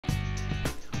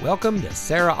Welcome to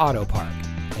Serra Auto Park,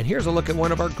 and here's a look at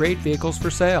one of our great vehicles for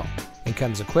sale. It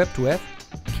comes equipped with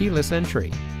keyless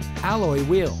entry, alloy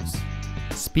wheels,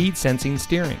 speed sensing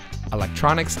steering,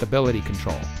 electronic stability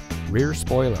control, rear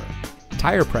spoiler,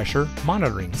 tire pressure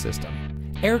monitoring system,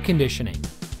 air conditioning,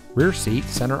 rear seat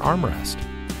center armrest,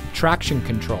 traction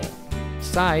control,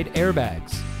 side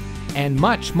airbags, and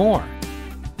much more.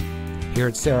 Here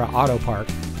at Serra Auto Park,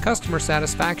 customer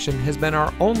satisfaction has been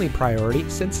our only priority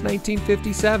since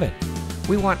 1957.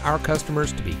 We want our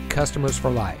customers to be customers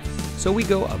for life, so we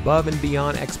go above and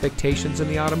beyond expectations in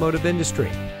the automotive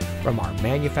industry. From our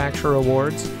manufacturer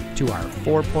awards to our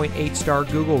 4.8-star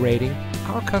Google rating,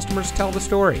 our customers tell the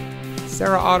story.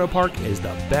 Serra Auto Park is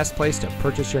the best place to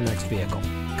purchase your next vehicle.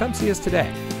 Come see us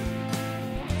today.